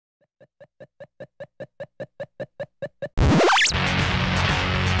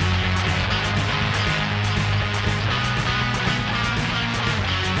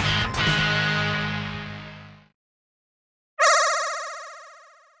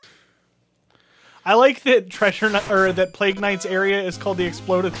I like that that Plague Knight's area is called the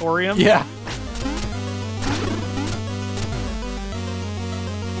Explodatorium. Yeah.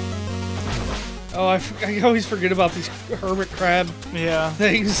 Oh, I always forget about these hermit crab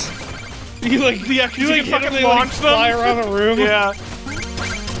things. You like, you fucking launch them, fly around the room. Yeah.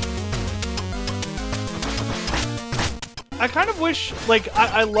 I kind of wish, like,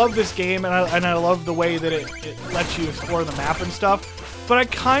 I love this game and I love the way that it lets you explore the map and stuff, but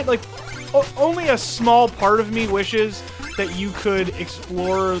only a small part of me wishes that you could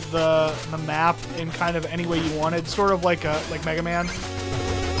explore the map in kind of any way you wanted, sort of like Mega Man.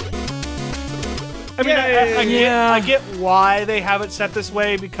 I mean, I get why they have it set this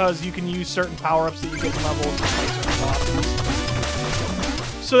way, because you can use certain power-ups that you get in levels to fight certain bosses.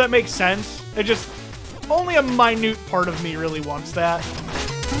 So that makes sense. It just, only a minute part of me really wants that.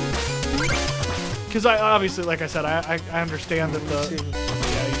 Because I obviously, like I said, I understand that you should be able to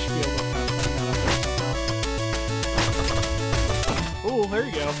find that. Oh, there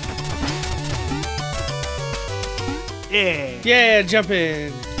you go. Yeah. Yeah, jump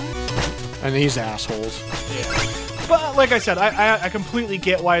in. And these assholes. Yeah. But like I said, I completely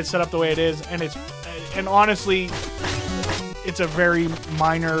get why it's set up the way it is, and honestly, it's a very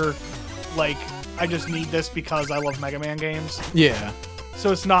minor, like, I just need this because I love Mega Man games. Yeah.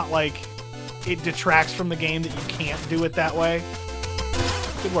 So it's not like it detracts from the game that you can't do it that way.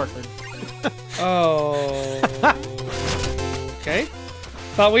 Good work, Rid. Oh. Okay.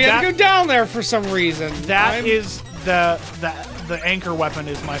 Thought we had to go down there for some reason. That is the anchor weapon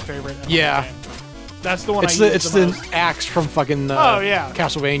is my favorite. Yeah. That's the one it's I use use the most. It's the axe from fucking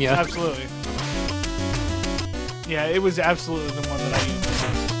Castlevania. Absolutely. Yeah, it was absolutely the one that I used the most.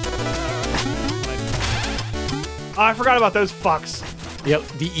 Oh, I forgot about those fucks. Yep,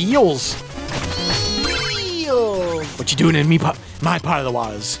 the eels. Eels. What you doing in my part of the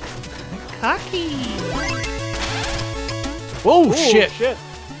waters? Cocky. Whoa, Ooh, shit. Shit.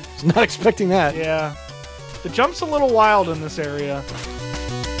 Was not expecting that. Yeah. The jump's a little wild in this area.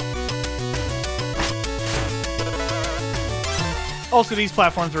 Also, these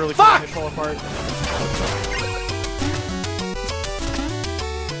platforms are really cool when they fall apart.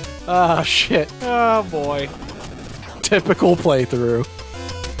 Ah, shit. Oh, boy. Typical playthrough.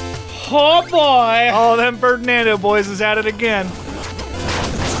 Oh, boy. Oh, them Bird and Ando boys is at it again.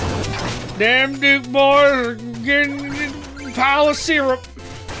 Damn Duke boys are getting a pile of syrup.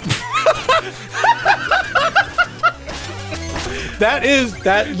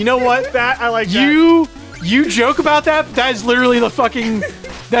 You know what? I like that. You joke about that, but that is literally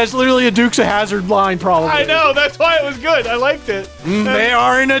that's literally a Dukes of Hazzard line, probably. I know, that's why it was good. I liked it. They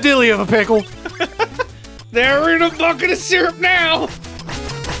are in a dilly of a pickle. They're in a bucket of syrup now.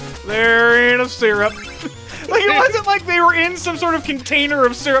 They're in a syrup. Like, it wasn't like they were in some sort of container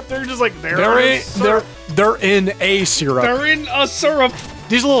of syrup. They're just like, they're in syrup. They're in a syrup. They're in a syrup.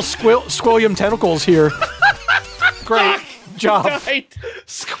 These little squillium tentacles here. Great job. Died.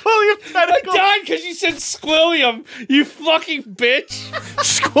 Squillium tentacles. I died because you said squillium, you fucking bitch.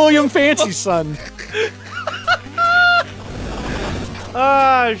 Squillium fancy, son.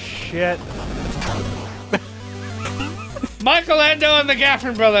 Oh, shit. Michael Ando and the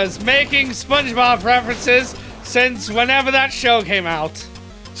Gaffin Brothers making SpongeBob references since whenever that show came out.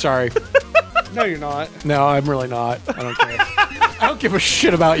 Sorry. No, you're not. No, I'm really not. I don't care. I don't give a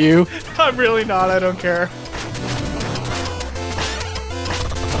shit about you. I'm really not. I don't care.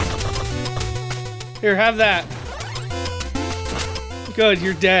 Here, have that. Good,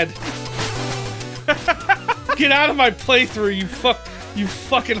 you're dead. Get out of my playthrough, you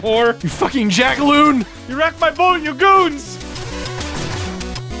fucking whore. You fucking jackaloon. You wrecked my boat, you goons!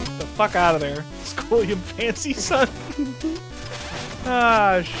 The fuck out of there. Squillium fancy, son.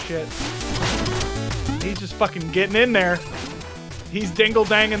 Ah, shit. He's just fucking getting in there. He's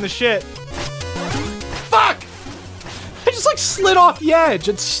dingle-danging the shit. Fuck! I just, like, slid off the edge.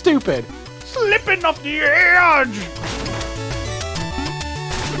 It's stupid. Slipping off the edge!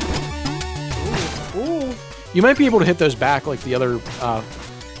 Ooh. You might be able to hit those back like the other,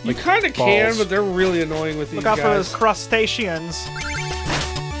 You kind of can, but they're really annoying with these Look out guys. for those crustaceans.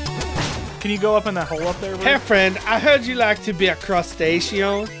 Can you go up in that hole up there, bro? Hey, friend, I heard you like to be a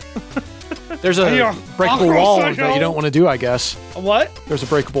crustacean. There's a breakable wall that you don't want to do, I guess. A what? There's a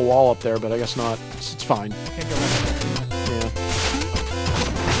breakable wall up there, but I guess not. It's fine. Can't go back. Yeah.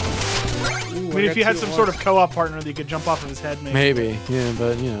 I mean, if you had some sort of co-op partner that you could jump off of his head, maybe. Maybe, yeah,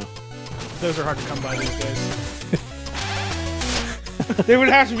 but, you know. Those are hard to come by these days. They would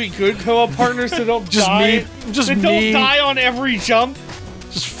have to be good co-op partners that don't die. Don't die on every jump.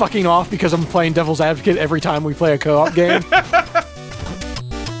 Just fucking off because I'm playing devil's advocate every time we play a co-op game.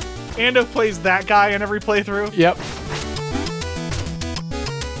 Ando plays that guy in every playthrough. Yep.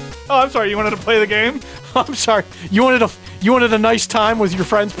 Oh, I'm sorry. You wanted to play the game? I'm sorry. You wanted a nice time with your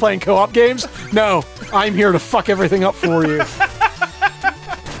friends playing co-op games? No, I'm here to fuck everything up for you.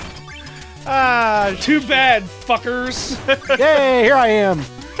 Too bad, fuckers. Yay, here I am.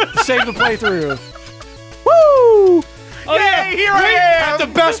 Save the playthrough. Woo! Oh yeah, here I am! At the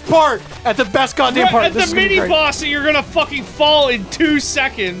best part! At the best goddamn part. At the mini boss that you're gonna fucking fall in 2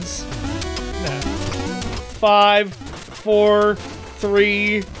 seconds. 5, 4,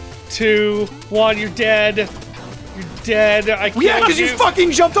 3, 2, 1, you're dead. You're dead. I can't. Yeah, because you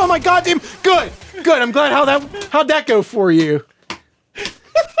fucking jumped on my goddamn. Good, good. I'm glad how'd that go for you?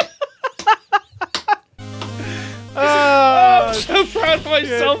 I'm so proud of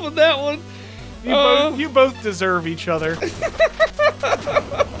myself with that one. You both deserve each other.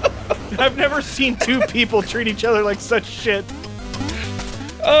 I've never seen 2 people treat each other like such shit.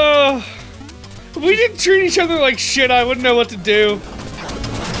 If we didn't treat each other like shit, I wouldn't know what to do.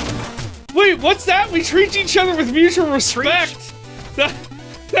 Wait, what's that? We treat each other with mutual respect.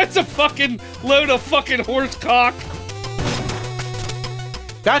 That's a fucking load of fucking horse cock.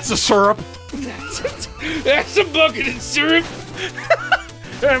 That's a syrup. That's a bucket of syrup.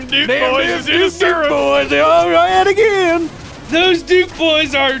 Them Duke boys is in syrup. Boys, they all right again. Those Duke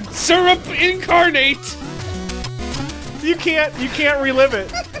boys are syrup incarnate. You can't relive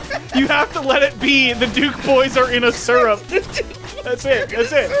it. You have to let it be. The Duke boys are in a syrup. That's it.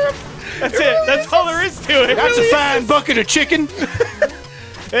 That's it. That's it. That's all there is to it. That's a fine bucket of chicken.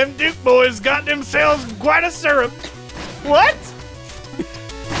 Them Duke boys got themselves quite a syrup. What?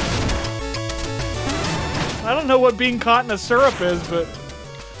 I don't know what being caught in a syrup is, but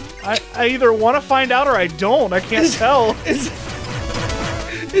I either want to find out or I don't. I can't tell. Is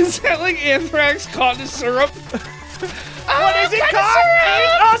that like anthrax caught in a syrup? What is it called?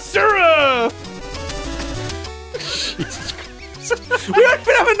 A syrup! Jesus Christ. We don't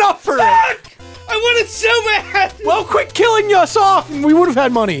even have enough for it. I want it so bad. Well, quit killing us off and we would have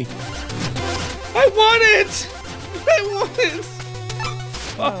had money. I want it. I want it.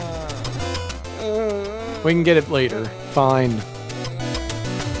 We can get it later. Fine.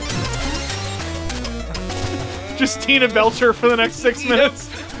 Just Tina Belcher for the next 6 minutes.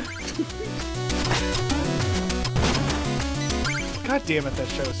 God damn it, that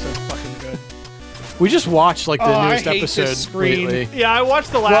show is so fucking good. We just watched like the newest I hate this episode screen. lately. Yeah, I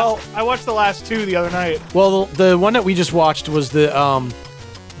watched the last. I watched the last 2 the other night. Well, the one that we just watched was the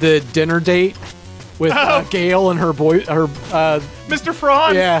dinner date with Gail and her Mr.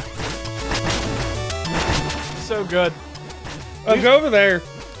 Fraud. Yeah. So good. Go over there.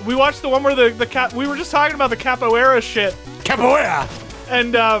 We watched the one where the cap. We were just talking about the capoeira shit, Capoeira.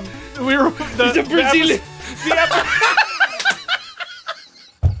 and we were The Brazilian.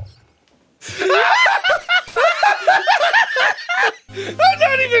 I'm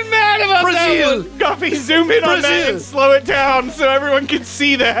not even mad about Brazil. that one. Guppy, zoom in on that Brazil. and slow it down so everyone can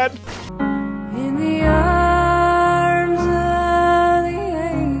see that. In the arms of the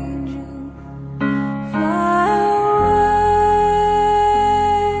angel, fly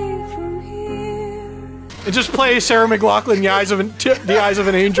away from here. It just plays Sarah McLachlan, the eyes of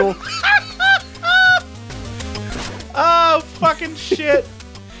an angel. Oh, fucking shit.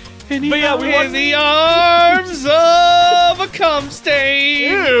 But yeah, we In the arms of a cum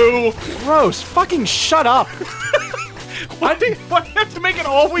stain. Ew. Gross. Fucking shut up. Why do you have to make it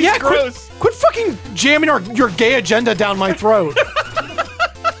always gross? Quit fucking jamming your gay agenda down my throat.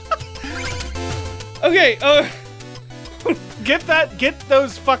 Okay, Get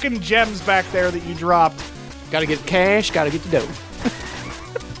those fucking gems back there that you dropped. Gotta get cash, gotta get the dough.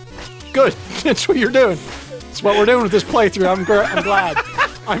 Good. That's what you're doing. That's what we're doing with this playthrough. I'm glad.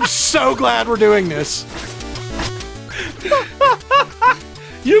 I'm so glad we're doing this.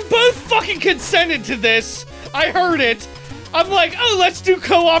 you both fucking consented to this. I heard it. I'm like, oh, let's do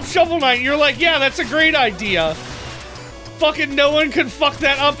co-op Shovel Knight. And you're like, yeah, that's a great idea. Fucking no one could fuck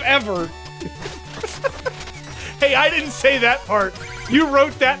that up ever. Hey, I didn't say that part. You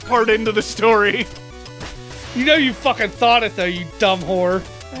wrote that part into the story. You know you fucking thought it though, you dumb whore.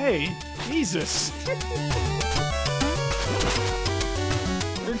 Hey, Jesus.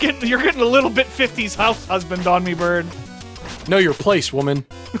 You're getting a little bit 50s house husband on me, bird. Know your place, woman.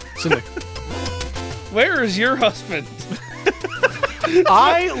 Where is your husband?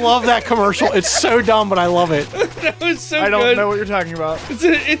 I love that commercial. It's so dumb, but I love it. That was so good. I don't know what you're talking about.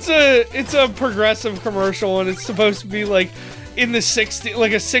 It's a progressive commercial, and it's supposed to be like in the 60s,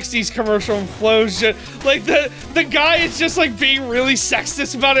 like a 60s commercial, and flows just like the guy is just like being really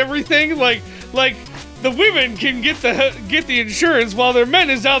sexist about everything, like the women can get the insurance while their men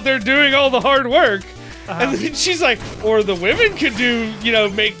is out there doing all the hard work. And then she's like, or the women could do, you know,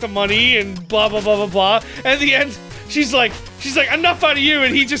 make the money and blah blah blah blah blah. And at the end, she's like, enough out of you,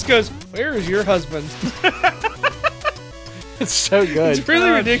 and he just goes, where is your husband? It's so good. It's really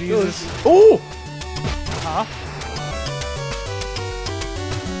ridiculous. Jesus. Ooh!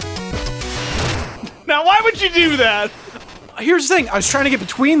 Now, why would you do that? Here's the thing. I was trying to get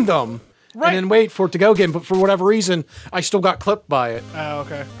between them. Right. And then wait for it to go again, but for whatever reason, I still got clipped by it. Oh,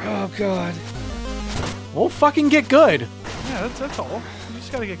 okay. Oh god. We'll fucking get good. Yeah, that's all. You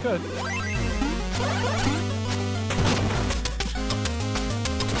just gotta get good.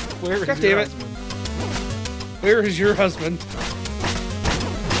 Where is God your damn it. husband? Where is your husband?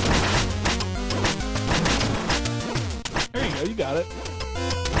 There you go, you got it.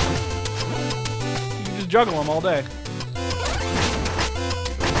 You can just juggle them all day.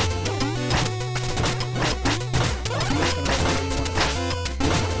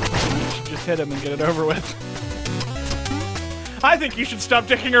 You should just hit him and get it over with. I think you should stop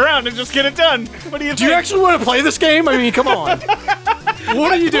dicking around and just get it done. What do you think? Do you actually want to play this game? I mean, come on.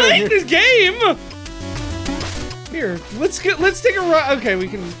 What are you doing Playing here? this game. Here, let's take a ride. Okay, we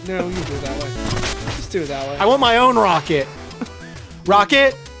can. No, you can do it that way. Let's do it that way. I want my own rocket.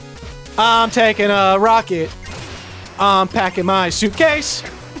 Rocket? I'm taking a rocket. I'm packing my suitcase.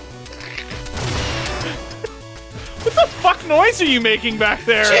 What the fuck noise are you making back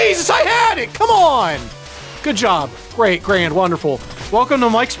there? Jesus, I had it! Come on! Good job. Great, grand, wonderful. Welcome to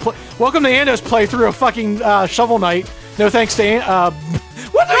welcome to Ando's playthrough of fucking Shovel Knight. No thanks to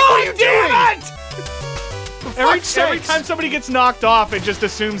what are you doing? Every time somebody gets knocked off, it just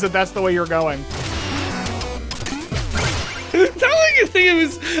assumes that that's the way you're going. Not like you think it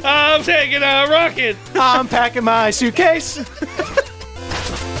was. I'm taking a rocket. I'm packing my suitcase.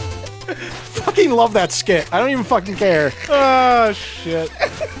 Fucking love that skit. I don't even fucking care. Oh shit.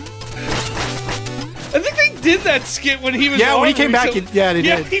 I think they did that skit when he was. Yeah, when he on came back, recently. yeah, they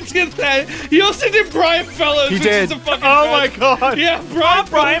Yeah, did. he did that. He also did Brian Fellows. He which did. Is a fucking Oh my god. Yeah,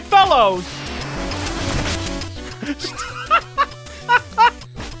 Brian Fellows.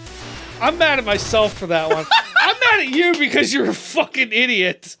 I'm mad at myself for that one. I'm mad at you because you're a fucking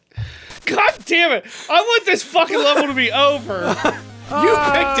idiot. God damn it! I want this fucking level to be over. You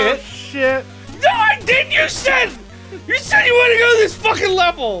picked it. Shit. No, I didn't. You said you wanted to go to this fucking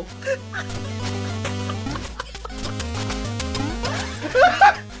level.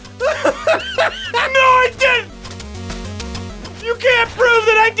 No, I didn't! You can't prove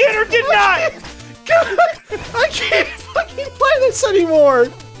that I did or did not! God, I can't fucking play this anymore.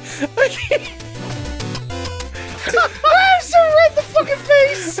 I can't. I'm so red in the fucking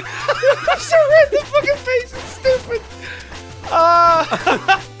face. I'm so red in the fucking face. It's stupid.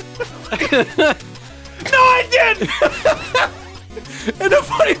 No, I didn't! And the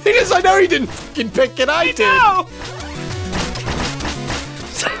funny thing is, I know he didn't fucking pick it. I did. No!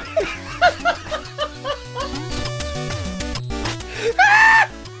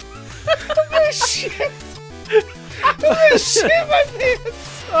 I'm gonna shit. I'm gonna shit my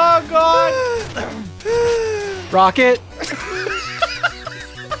pants. Oh god! Rocket.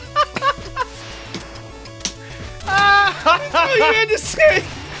 Oh, you had to say.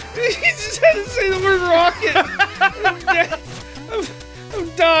 You just had to say the word rocket. I'm dead. I'm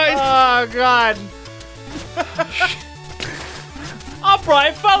dying. Oh god! Oh,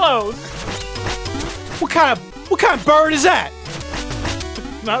 Brian Fellows! What kind of bird is that?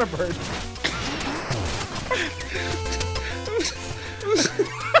 Not a bird.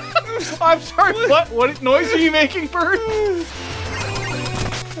 I'm sorry, what noise are you making, bird?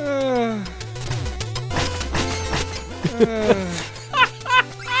 I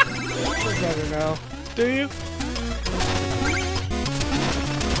better now. Do you?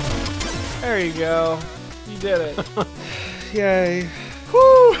 There you go. You did it. Yay.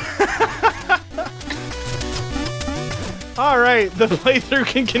 Whew. All right, the playthrough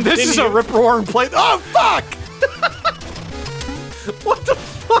can continue. This is a rip-roaring play. Oh fuck! What the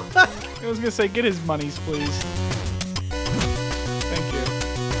fuck? I was gonna say, get his monies, please. Thank you.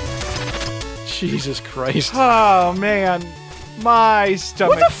 Jesus Christ. Oh man, my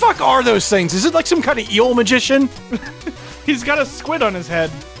stomach. What the fuck are those things? Is it like some kind of eel magician? He's got a squid on his head.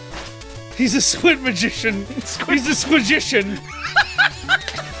 He's a squid magician. He's a squidician.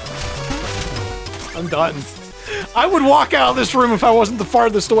 I'm done. I would walk out of this room if I wasn't the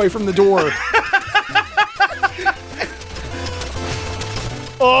farthest away from the door.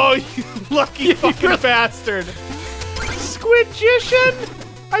 Oh, you lucky fucking bastard. Squidician?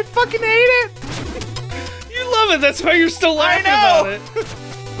 I fucking hate it. You love it. That's why you're still laughing I know. about it.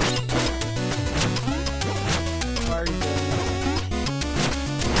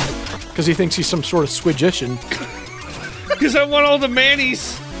 Because he thinks he's some sort of squidgician. Because I want all the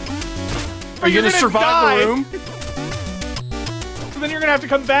manis. Are you gonna survive die. the room? Then you're gonna have to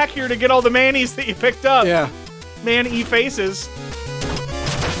come back here to get all the manis that you picked up. Yeah. Man-e faces.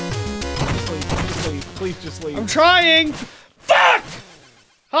 Just leave. Just leave. Please just leave. I'm trying. Fuck!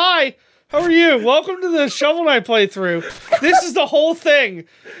 Hi. How are you? Welcome to the Shovel Knight playthrough. This is the whole thing.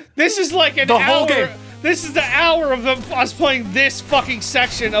 This is like an hour. whole game. This is the hour of us playing this fucking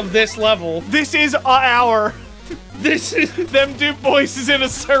section of this level. This is an hour. This is Them Duke voices in a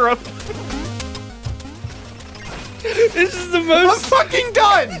syrup. this is the I'm most fucking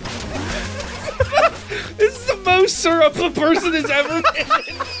done! this is the most syrup a person has ever been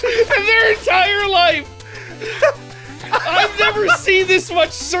in their entire life. I've never seen this much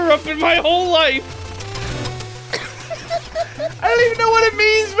syrup in my whole life. I don't even know what it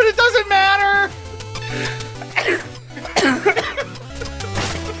means, but it doesn't matter.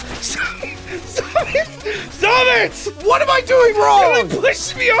 Stop it! Stop it! What am I doing You're wrong? like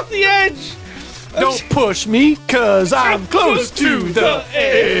pushing me off the edge. Don't push me, cause I'm close to the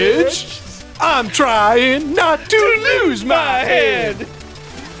edge. I'm trying not to lose my head. Fuck!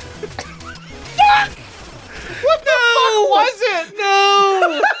 What the fuck was it?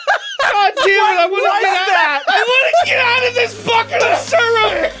 No! God damn it! I want to was get out. that? I want to get out of this bucket of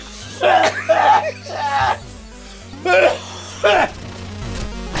syrup.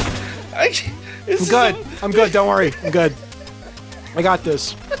 I'm good. I'm good. Don't worry. I'm good. I got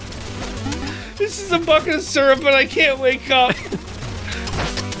this. This is a bucket of syrup, and I can't wake up.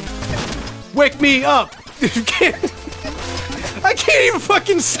 Wake me up. I can't even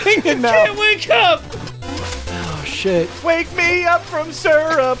fucking sing it now. Can't wake up. Oh shit. Wake me up from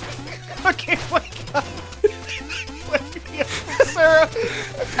syrup. I can't wake up. Wake me up from syrup.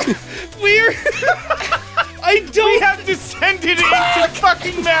 We're. I don't. We have descended into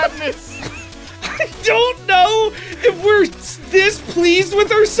fucking madness. I don't know if we're this pleased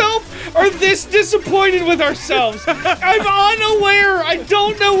with ourselves or this disappointed with ourselves. I'm unaware. I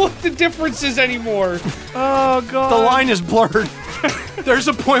don't know what the difference is anymore. Oh god. The line is blurred. There's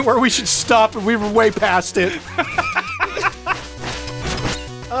a point where we should stop and we were way past it.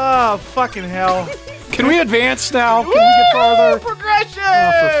 Oh fucking hell. Can we advance now? Can we get farther? Progression.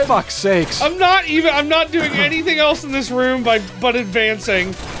 Oh, for fuck's sakes. I'm not doing anything else in this room but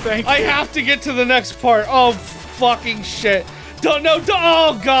advancing. Thank I you. have to get to the next part. Oh fucking shit.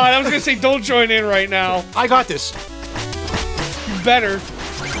 Oh god, I was gonna say don't join in right now. I got this. You better.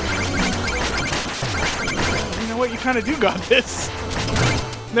 You know what? You kind of do got this.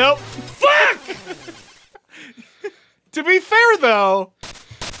 Nope. Fuck! To be fair though,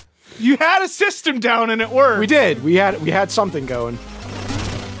 you had a system down and it worked. We did. We had something going.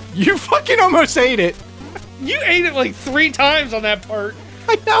 You fucking almost ate it. You ate it like 3 times on that part.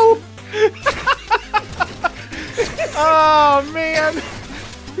 I know. Oh man.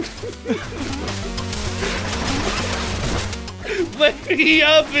 Let me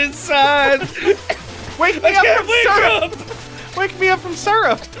up inside. Wake me I up can't from wake syrup. up. Wake me up from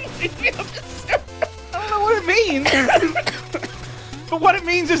syrup. Let me up inside. I don't know what it means. But what it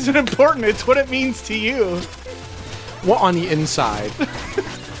means isn't important. It's what it means to you. What on the inside?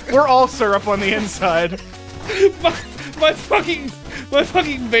 We're all syrup on the inside. My fucking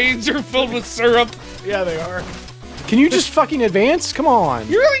veins are filled with syrup. Yeah, they are. Can you just fucking advance? Come on.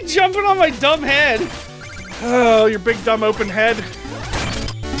 You're really jumping on my dumb head. Oh, your big dumb open head.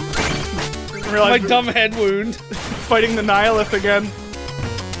 Didn't My realize dumb head wound. fighting the Nihilith again.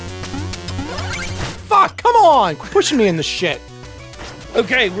 Fuck, come on. Quit pushing me in the shit.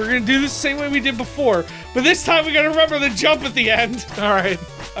 Okay, we're gonna do this the same way we did before, but this time we gotta remember the jump at the end. All right.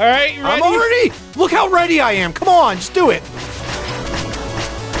 All right, you ready? I'm already. Look how ready I am. Come on, just do it.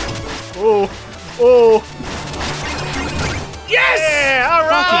 Oh. Oh. Yes! Yeah, all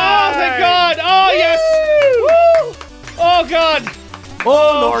right. Oh, thank God! Oh, yes! Woo! Oh, God!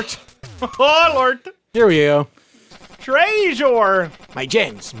 Oh, Lord. Oh, Lord. Here we go. Treasure. My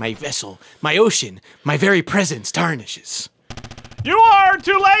gems, my vessel, my ocean, my very presence tarnishes. You are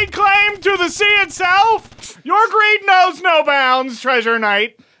to lay claim to the sea itself. Your greed knows no bounds, Treasure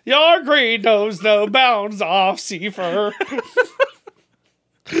Knight. Your greed knows no bounds off, Seafer.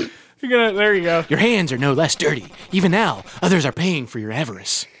 There you go. Your hands are no less dirty. Even now, others are paying for your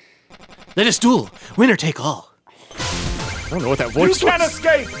avarice. Let us duel. Win or take all. I don't know what that You voice can was.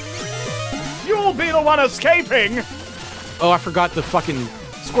 escape. You'll be the one escaping. Oh, I forgot the fucking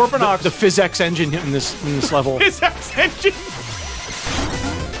Scorpionox. the PhysX engine in this level. His engine.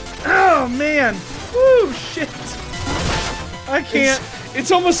 Oh man. Woo shit. I can't. It's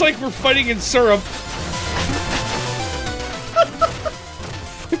almost like we're fighting in syrup.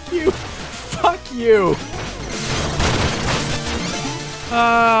 You. you.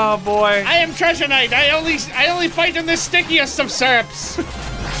 Oh boy. I am Treasure Knight. I only fight in the stickiest of syrups.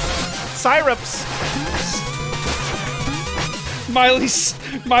 Syrups. Miley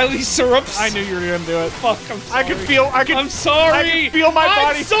syrups. I knew you were gonna do it. Fuck. I'm sorry. I'm sorry. I can feel my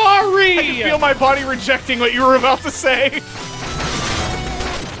body. I'm sorry. I can feel my body rejecting what you were about to say.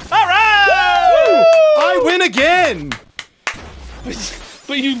 All right. I win again.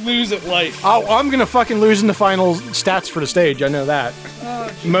 But you lose at life. Oh, I'm gonna fucking lose in the final stats for the stage. I know that.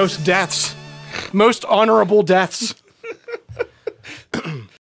 Oh, Most deaths. Most honorable deaths.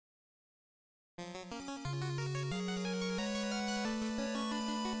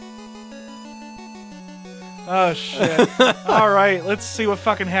 Oh shit. All right, let's see what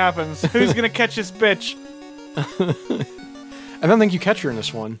fucking happens. Who's gonna catch this bitch? I don't think you catch her in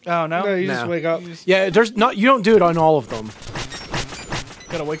this one. Oh no. No, you just wake up. Yeah, there's not. You don't do it on all of them.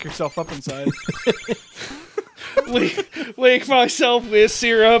 Gotta wake yourself up inside. wake myself with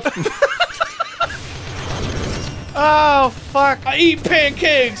syrup. Oh fuck. I eat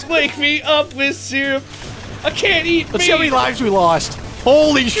pancakes. Wake me up with syrup. I can't eat Let's meat. see how many lives we lost.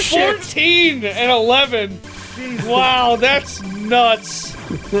 Holy shit! 14 and 11. Wow, that's nuts.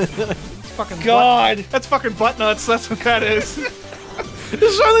 Fucking God. That's fucking butt nuts. That's what that is. This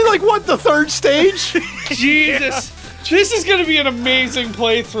is only like what, the third stage? Jesus. This is gonna be an amazing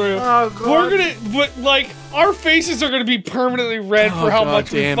playthrough. Oh, God. We're gonna, but like, our faces are gonna be permanently red for how God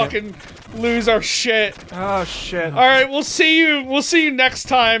much we damn it. fucking lose our shit. Oh shit. All right, we'll see you. We'll see you next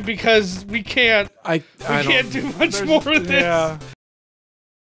time because we can't. I We can't do much more of this. Yeah.